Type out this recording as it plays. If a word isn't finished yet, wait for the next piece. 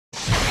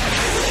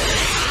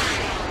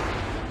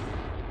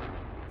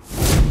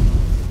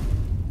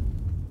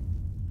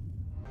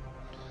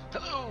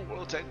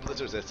World of Tanks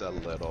Blitzers, it's a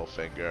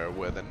Littlefinger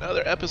with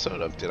another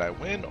episode of Did I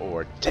Win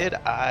or Did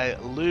I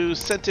Lose?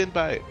 Sent in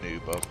by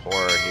Noob of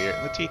Horror here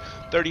in the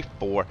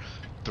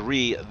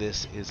T34-3.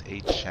 This is a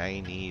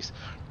Chinese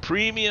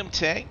premium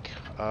tank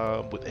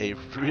with a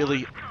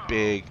really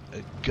big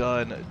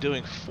gun,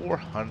 doing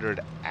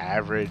 400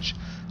 average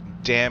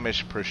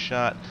damage per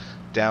shot.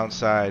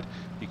 Downside,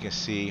 you can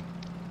see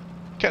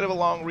kind of a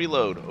long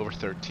reload, over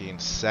 13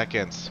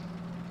 seconds.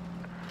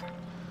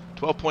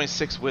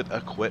 12.6 with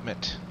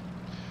equipment.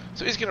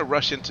 So he's going to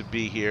rush into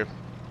B here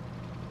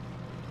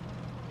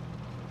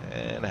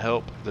and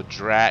help the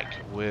Drac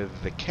with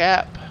the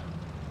cap.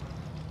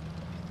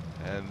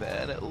 And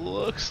then it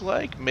looks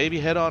like maybe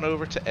head on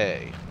over to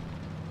A.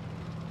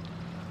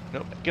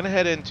 Nope, going to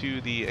head into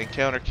the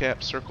encounter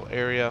cap circle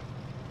area.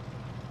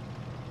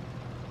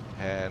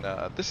 And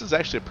this is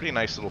actually a pretty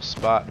nice little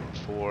spot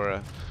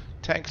for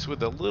tanks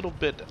with a little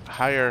bit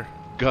higher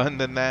gun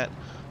than that.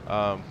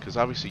 Because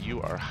obviously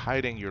you are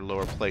hiding your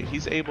lower plate.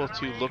 He's able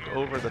to look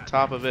over the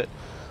top of it.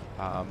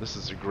 This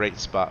is a great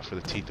spot for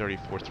the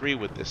T34-3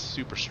 with this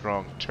super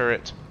strong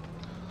turret.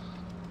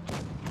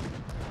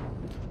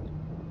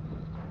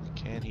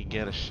 Can he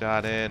get a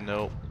shot in?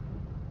 Nope.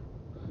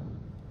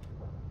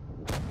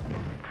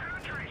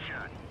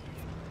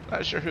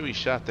 Not sure who he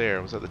shot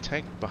there. Was that the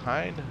tank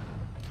behind?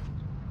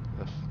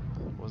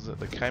 Was it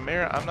the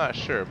Chimera? I'm not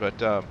sure, but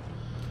that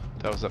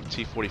was up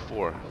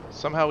T44.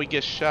 Somehow he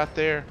gets shot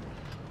there.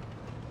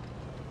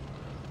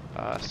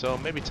 So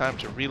maybe time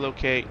to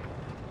relocate.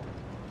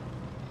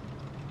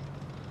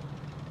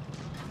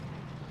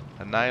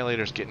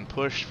 Annihilator's getting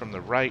pushed from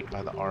the right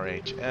by the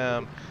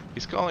RHM.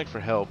 He's calling for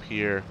help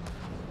here.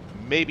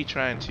 Maybe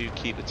trying to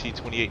keep the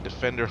T28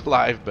 Defender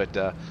alive,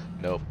 but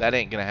nope, that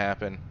ain't gonna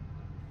happen.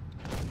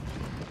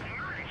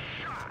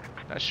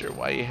 Not sure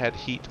why he had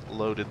heat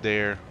loaded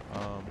there.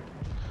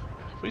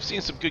 We've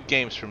seen some good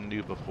games from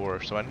Noob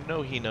before, so I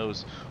know he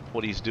knows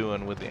what he's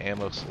doing with the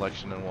ammo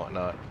selection and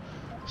whatnot.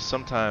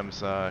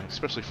 Sometimes,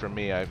 especially for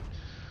me, I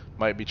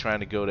might be trying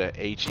to go to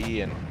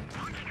HE and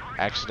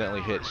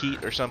accidentally hit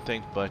heat or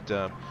something, but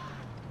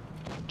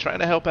trying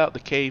to help out the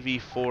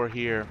KV4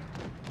 here.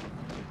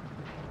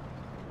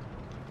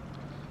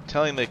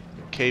 Telling the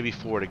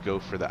KV4 to go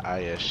for the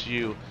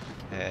ISU,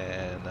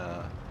 and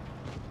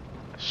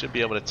should be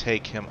able to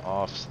take him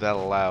off, so that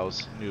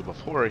allows Noob of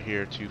Horror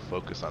here to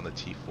focus on the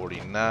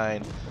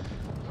T49.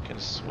 Can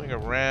swing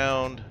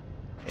around.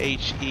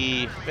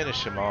 HE,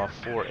 finish him off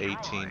for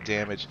 18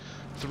 damage.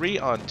 3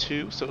 on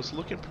 2, so it's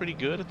looking pretty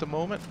good at the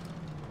moment.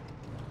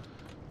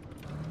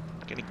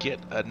 Gonna get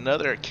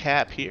another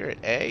cap here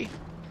at A.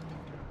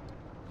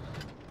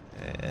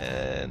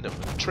 And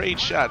trade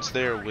shots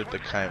there with the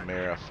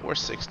Chimera.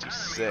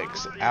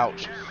 466.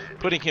 Ouch.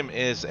 Putting him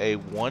as a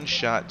one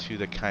shot to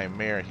the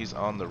Chimera. He's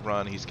on the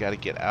run. He's got to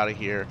get out of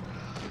here.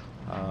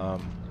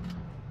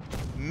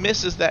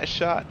 Misses that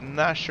shot.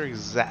 Not sure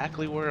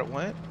exactly where it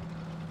went.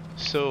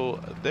 So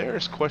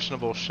there's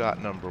questionable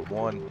shot number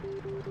 1,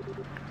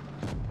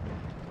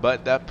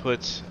 but that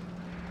puts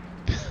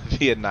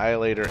the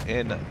Annihilator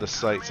in the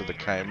sights of the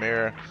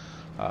Chimera,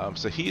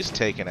 so he's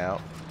taken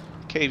out.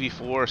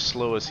 KV4,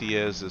 slow as he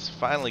is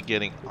finally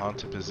getting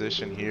onto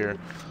position here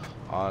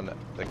on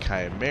the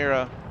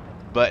Chimera,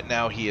 but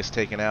now he is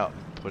taken out,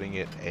 putting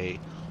it a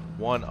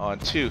 1 on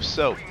 2.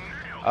 So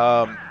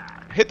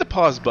hit the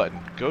pause button,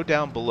 go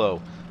down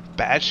below.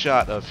 Bad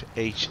shot of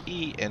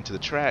HE into the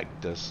track,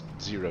 does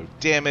 0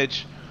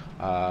 damage.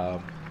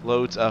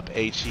 Loads up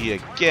HE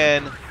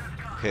again,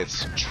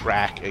 hits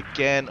track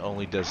again,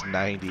 only does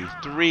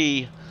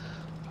 93.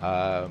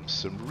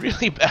 Some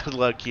really bad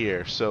luck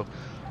here. So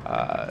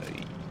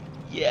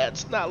yeah,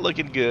 it's not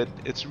looking good.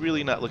 It's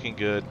really not looking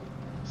good.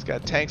 It's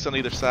got tanks on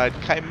either side.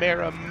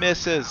 Chimera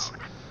misses.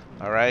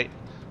 Alright,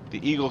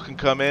 the Eagle can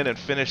come in and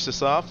finish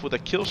this off with a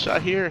kill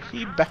shot here.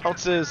 He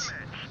bounces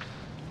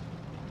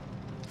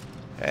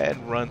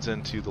and runs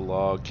into the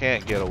log,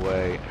 can't get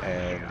away,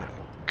 and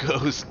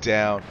goes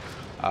down.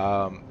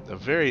 A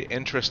very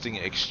interesting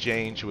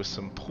exchange with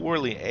some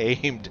poorly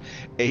aimed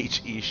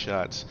HE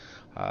shots.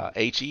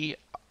 HE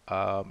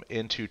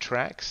into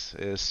tracks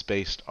is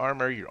spaced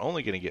armor. You're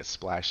only going to get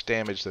splash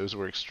damage. Those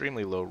were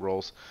extremely low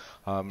rolls,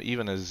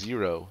 even a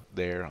 0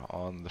 there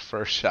on the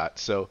first shot.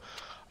 So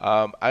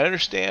I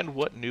understand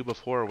what Noob of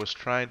Horror was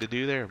trying to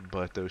do there,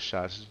 but those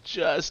shots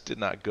just did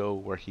not go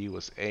where he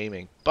was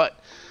aiming. But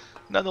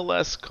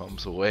nonetheless,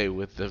 comes away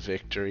with the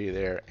victory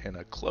there in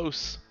a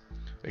close,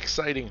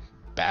 exciting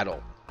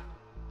battle.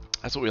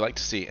 That's what we like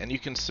to see. And you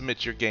can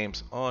submit your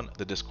games on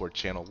the Discord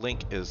channel.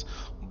 Link is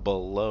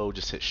below.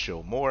 Just hit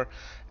show more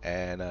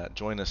and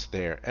join us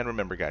there. And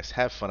remember, guys,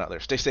 have fun out there.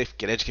 Stay safe,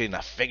 get educated, and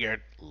I figured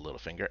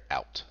Littlefinger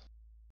out.